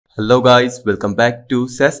Hello guys, welcome back to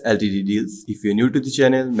SaaS Ltd Deals. If you're new to the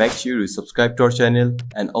channel, make sure you subscribe to our channel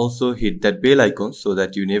and also hit that bell icon so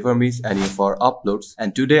that you never miss any of our uploads.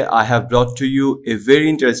 And today I have brought to you a very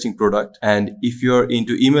interesting product, and if you're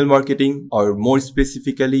into email marketing, or more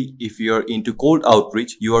specifically if you're into cold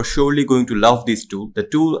outreach, you are surely going to love this tool. The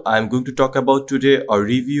tool I'm going to talk about today or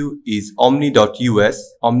review is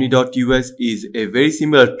Omni.us. Omni.us is a very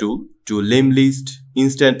similar tool to Lemlist,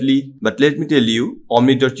 Instantly, but let me tell you,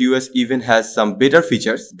 Omni.us even has some better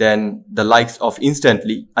features than the likes of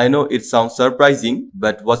Instantly. I know it sounds surprising,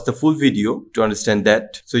 but watch the full video to understand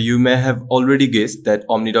that. So you may have already guessed that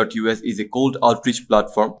Omni.us is a cold outreach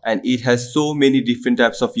platform, and it has so many different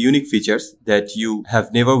types of unique features that you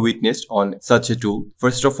have never witnessed on such a tool.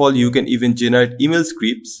 First of all, you can even generate email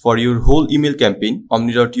scripts for your whole email campaign.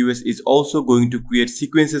 Omni.us is also going to create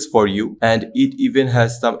sequences for you, and it even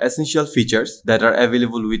has some essential features that are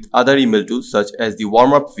available with other email tools such as the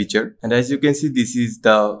Warmup feature. And as you can see, this is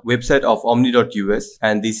the website of Omni.us,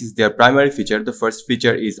 and this is their primary feature. The first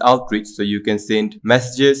feature is outreach, so you can send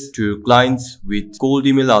messages to clients with cold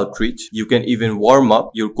email outreach. You can even warm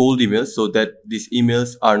up your cold emails so that these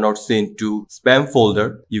emails are not sent to spam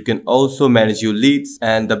folder. You can also manage your leads,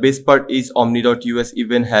 and the best part is Omni.us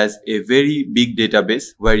even has a very big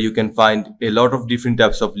database where you can find a lot of different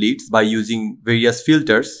types of leads by using various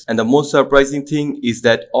filters. And the most surprising thing is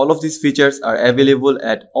that all of these features are available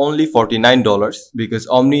at only $49, because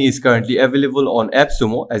Omni is currently available on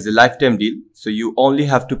AppSumo as a lifetime deal. So you only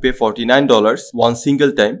have to pay $49 one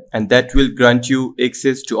single time, and that will grant you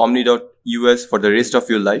access to Omni.us for the rest of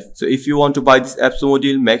your life. So if you want to buy this AppSumo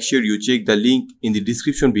deal, make sure you check the link in the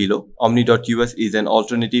description below. Omni.us is an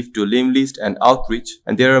alternative to Lemlist and Outreach,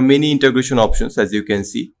 and there are many integration options as you can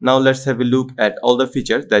see. Now let's have a look at all the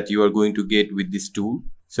features that you are going to get with this tool.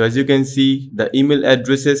 So as you can see, the email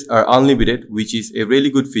addresses are unlimited, which is a really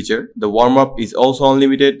good feature. The warm-up is also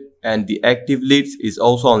unlimited, and the active leads is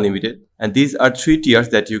also unlimited. And these are three tiers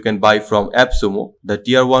that you can buy from AppSumo. The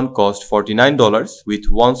tier 1 costs $49 with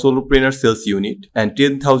one solopreneur sales unit and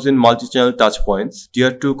 10,000 multi-channel touchpoints.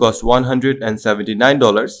 Tier 2 costs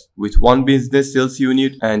 $179 with one business sales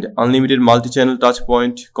unit and unlimited multi-channel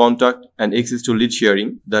touchpoint, contact, and access to lead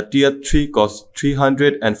sharing. The tier 3 costs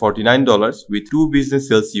 $349 with two business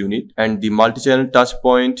sales unit, and the multi-channel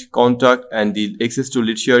touchpoint, contact, and the access to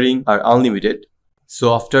lead sharing are unlimited.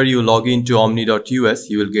 So after you log into Omni.us,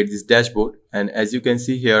 you will get this dashboard. And as you can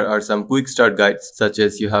see, here are some quick start guides, such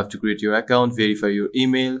as you have to create your account, verify your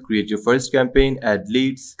email, create your first campaign, add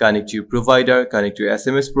leads, connect to your provider, connect to your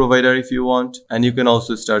SMS provider if you want, and you can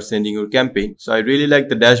also start sending your campaign. So I really like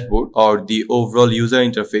the dashboard or the overall user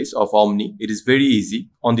interface of Omni. It is very easy.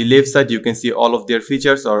 On the left side, you can see all of their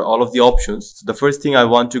features or all of the options. So the first thing I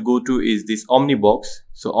want to go to is this OmniBox.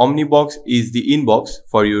 So OmniBox is the inbox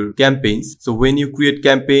for your campaigns. So when you create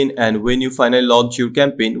campaign and when you finally launch your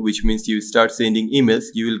campaign, which means you start sending emails,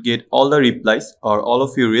 you will get all the replies or all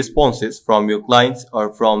of your responses from your clients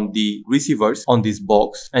or from the receivers on this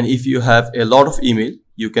box. And if you have a lot of email,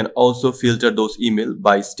 you can also filter those emails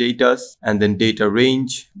by status and then data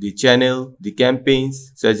range, the channel, the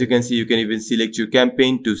campaigns. So as you can see, you can even select your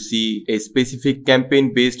campaign to see a specific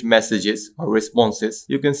campaign based messages or responses.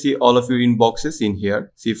 You can see all of your inboxes in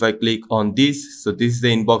here. So if I click on this, so this is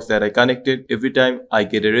the inbox that I connected. Every time I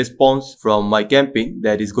get a response from my campaign,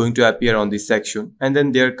 that is going to appear on this section. And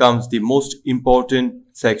then there comes the most important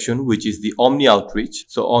section, which is the OmniOutreach.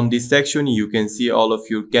 So on this section, you can see all of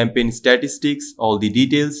your campaign statistics, all the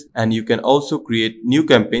details, and you can also create new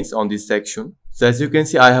campaigns on this section. So as you can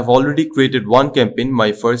see, I have already created one campaign,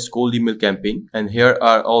 my first cold email campaign, and here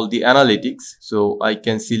are all the analytics. So I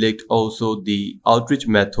can select also the outreach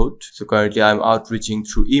method. So currently I'm outreaching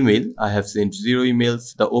through email. I have sent 0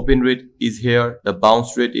 emails. The open rate is here. The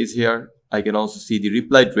bounce rate is here. I can also see the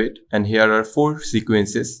reply rate, and here are 4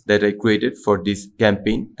 sequences that I created for this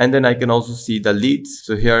campaign. And then I can also see the leads.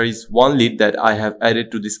 So here is one lead that I have added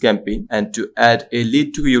to this campaign, and to add a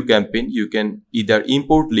lead to your campaign, you can either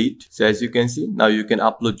import lead. So as you can see, now you can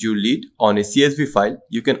upload your lead on a CSV file.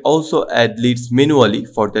 You can also add leads manually.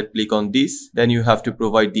 For that, click on this. Then you have to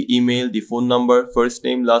provide the email, the phone number, first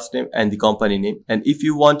name, last name, and the company name. And if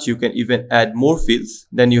you want, you can even add more fields.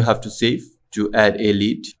 Then you have to save to add a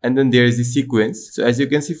lead, and then there is the sequence. So as you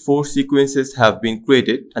can see, 4 sequences have been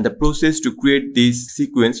created, and the process to create this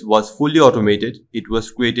sequence was fully automated. It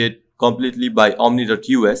was created completely by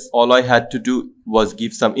Omni.us. All I had to do was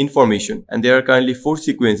give some information, and there are currently 4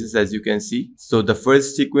 sequences as you can see. So the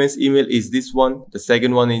first sequence email is this one, the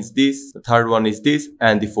second one is this, the third one is this,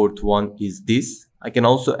 and the fourth one is this. I can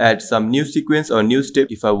also add some new sequence or new step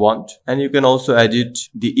if I want, and you can also edit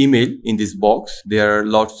the email in this box. There are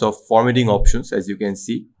lots of formatting options as you can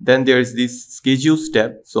see. Then there is this schedule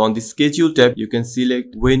tab. So on the schedule tab you can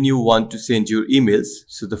select when you want to send your emails.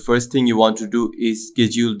 So the first thing you want to do is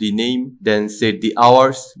schedule the name, then set the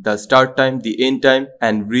hours, the start time, the end time,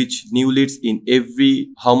 and reach new leads in every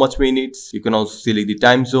how much minutes. You can also select the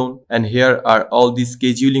time zone, and here are all the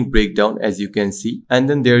scheduling breakdown as you can see. And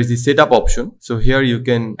then there is the setup option. So here you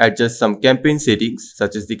can adjust some campaign settings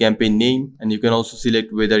such as the campaign name, and you can also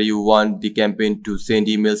select whether you want the campaign to send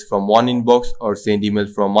emails from one inbox or send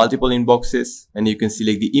emails from multiple inboxes, and you can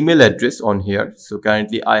select the email address on here. So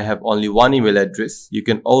currently I have only one email address. You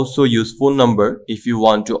can also use phone number if you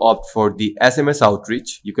want to opt for the SMS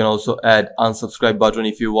outreach. You can also add unsubscribe button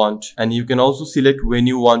if you want, and you can also select when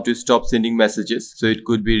you want to stop sending messages. So it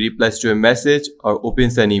could be replies to a message or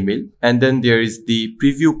opens an email. And then there is the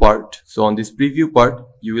preview part. So on this preview part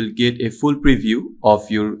you will get a full preview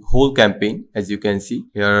of your whole campaign. As you can see,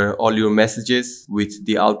 here are all your messages with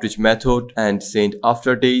the outreach method and send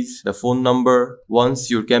after days, the phone number.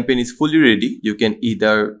 Once your campaign is fully ready, you can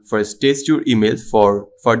either first test your email for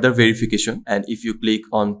further verification, and if you click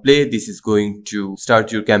on play, this is going to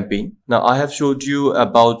start your campaign. Now I have showed you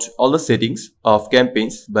about all the settings of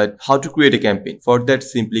campaigns, but how to create a campaign? For that,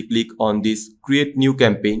 simply click on this create new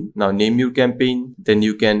campaign. Now name your campaign, then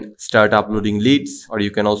you can start uploading leads, or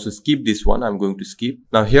you can also skip this one. I'm going to skip.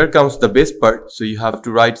 Now here comes the best part. So you have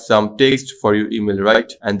to write some text for your email,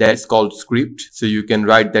 right? And that's called script. So you can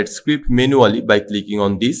write that script manually by clicking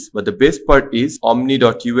on this. But the best part is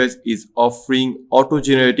Omni.us is offering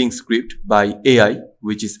auto-generating script by AI,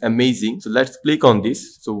 which is amazing. So let's click on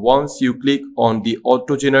this. So once you click on the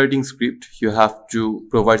auto generating script, you have to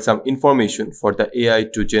provide some information for the AI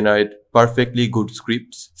to generate perfectly good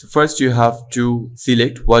scripts. So first you have to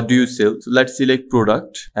select what do you sell. So let's select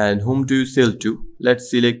product, and whom do you sell to.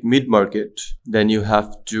 Let's select mid-market. Then you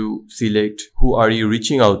have to select who are you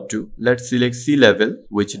reaching out to. Let's select C-level,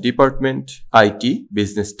 which department, IT,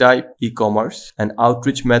 business type, e-commerce, and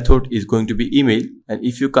outreach method is going to be email. And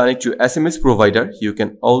if you connect your SMS provider, you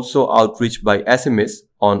can also outreach by SMS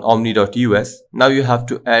on Omni.us. Now you have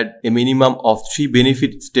to add a minimum of 3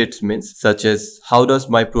 benefit statements, such as how does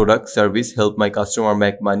my product service help my customer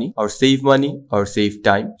make money or save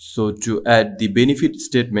time. So to add the benefit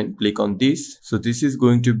statement, click on this. So this is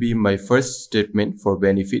going to be my first statement for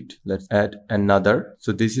benefit. Let's add another.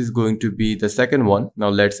 So this is going to be the second one. Now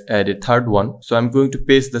let's add a third one. So I'm going to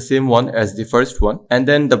paste the same one as the first one. And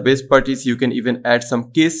then the best part is you can even add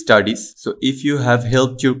some case studies. So if you have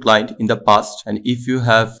helped your client in the past, and if you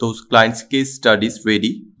have those clients' case studies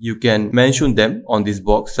ready, you can mention them on this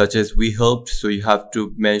box, such as we helped. So you have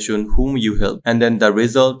to mention whom you helped, and then the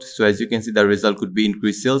result. So as you can see, the result could be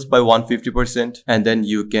increased sales by 150%. And then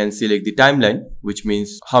you can select the timeline, which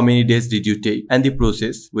means how many days did you take, and the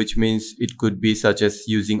process, which means it could be such as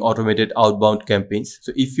using automated outbound campaigns.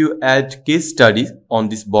 So if you add case studies on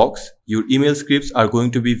this box, your email scripts are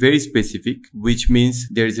going to be very specific, which means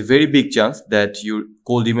there is a very big chance that your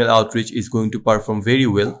cold email outreach is going to perform very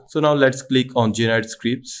well. So now let's click on generate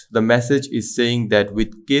scripts. The message is saying that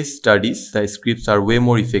with case studies, the scripts are way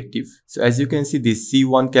more effective. So as you can see, this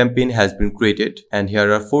C1 campaign has been created, and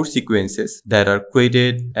here are 4 sequences that are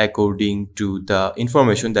created according to the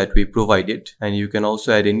information that we provided. And you can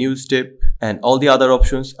also add a new step, and all the other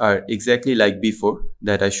options are exactly like before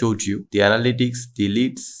that I showed you. The analytics, the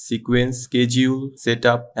leads, sequence, schedule,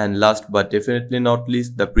 setup, and last but definitely not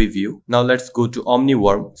least, the preview. Now let's go to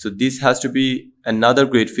OmniWarm. So this has to be another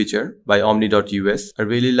great feature by Omni.us. I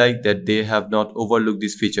really like that they have not overlooked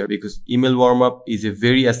this feature, because email warm-up is a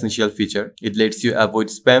very essential feature. It lets you avoid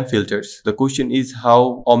spam filters. The question is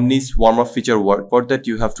how Omni's warm-up feature works. For that,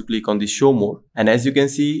 you have to click on the show more. And as you can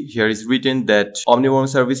see, here is written that OmniWarm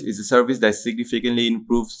service is a service that significantly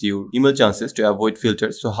improves your email chances to avoid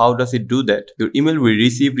filters. So how does it do that? Your email will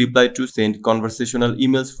receive reply to send conversational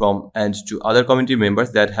emails from and to other community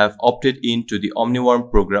members that have opted into the OmniWarm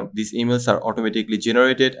program. These emails are automatically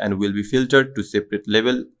generated and will be filtered to separate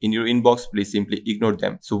level in your inbox. Please simply ignore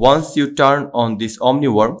them. So once you turn on this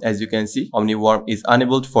OmniWarm, as you can see, OmniWarm is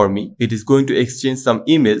enabled for me. It is going to exchange some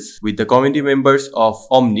emails with the community members of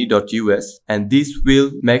Omni.us, and this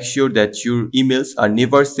will make sure that your emails are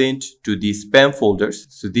never sent to the spam folders.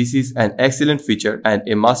 So this is an excellent feature and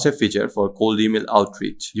a master feature for cold email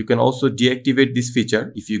outreach. You can also deactivate this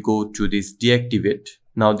feature if you go to this deactivate.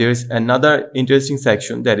 Now there is another interesting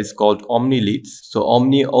section that is called OmniLeads. So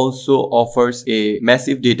Omni also offers a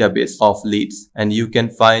massive database of leads, and you can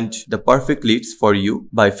find the perfect leads for you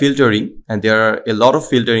by filtering and there are a lot of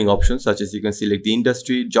filtering options, such as you can select the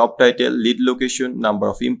industry, job title, lead location, number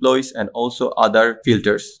of employees, and also other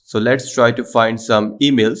filters. So let's try to find some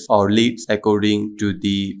emails or leads according to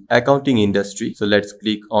the accounting industry. So let's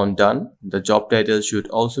click on done. The job title should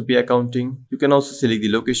also be accounting. You can also select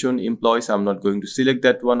the location, employees. I'm not going to select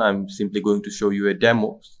that one. I'm simply going to show you a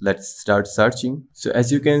demo. Let's start searching. So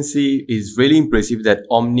as you can see, it's really impressive that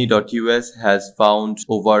Omni.us has found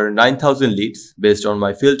over 9,000 leads based on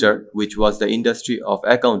my filter, which was the industry of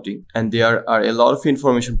accounting. And there are a lot of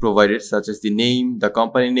information provided, such as the name, the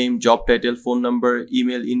company name, job title, phone number,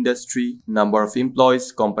 email, industry, number of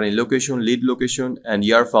employees, company location, lead location, and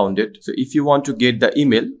year founded. So if you want to get the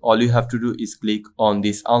email, all you have to do is click on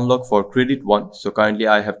this unlock for credit one. So currently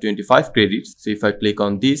I have 25 credits. So if I click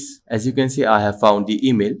on this, as you can see, I have found the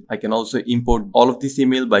email. I can also import all of this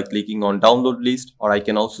email by clicking on download list, or I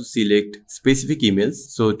can also select specific emails.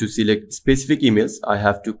 So to select specific emails, I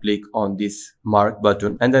have to click on this mark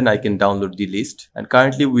button, and then I can download the list. And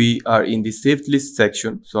currently we are in the saved list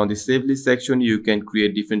section. So on the saved list section, you can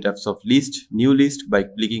create different types of list, new list by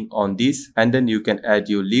clicking on this, and then you can add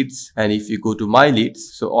your leads. And if you go to my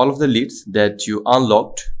leads, so all of the leads that you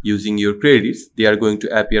unlocked using your credits, they are going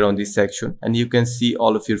to appear on this section, and you can see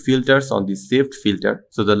all of your filters on this saved filter.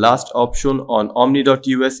 So the last option on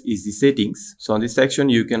Omni.us is the settings. So on this section,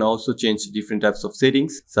 you can also change different types of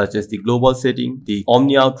settings, such as the global setting, the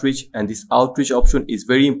OmniOutreach, and this outreach option is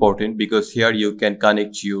very important because here you can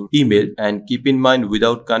connect your email. And keep in mind,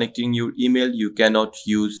 without connecting your email, you cannot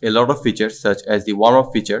use a lot of features such as the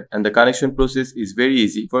Warmup feature, and the connection process is very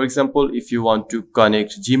easy. For example, if you want to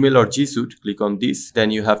connect Gmail or G Suite, click on this.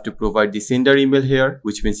 Then you have to provide the sender email here,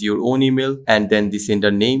 which means your own email, and then the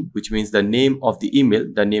sender name, which means the name of the email,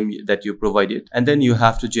 the name that you provided. And then you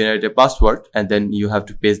have to generate a password, and then you have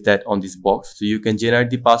to paste that on this box. So you can generate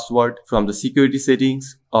the password from the security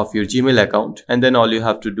settings of your Gmail account, and then all you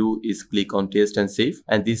have to do is click on test and save,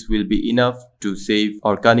 and this will be enough to save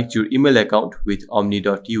or connect your email account with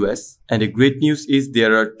Omni.us. And the great news is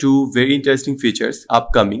there are two very interesting features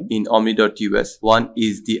upcoming in Omni.us. One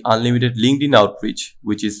is the unlimited LinkedIn outreach,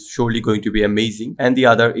 which is surely going to be amazing, and the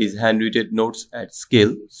other is handwritten notes at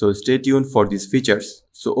scale. So stay tuned for these features.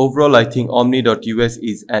 So overall, I think Omni.us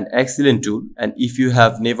is an excellent tool, and if you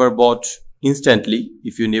have never bought instantly,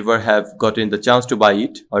 if you never have gotten the chance to buy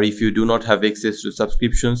it, or if you do not have access to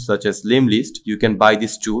subscriptions such as Lemlist, you can buy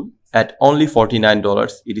this tool at only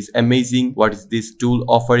 $49. It is amazing what is this tool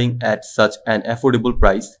offering at such an affordable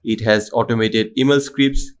price. It has automated email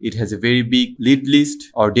scripts, it has a very big lead list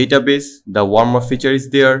or database, the Warmup feature is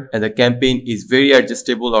there, and the campaign is very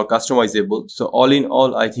adjustable or customizable. So all in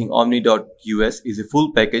all, I think Omni.us is a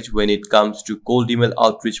full package when it comes to cold email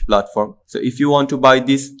outreach platform. So if you want to buy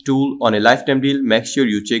this tool on a lifetime deal, make sure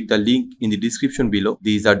you check the link in the description below.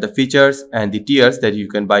 These are the features and the tiers that you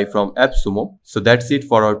can buy from AppSumo. So that's it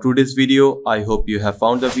for our today's video. I hope you have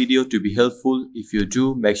found the video to be helpful. If you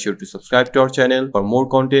do, make sure to subscribe to our channel for more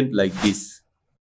content like this.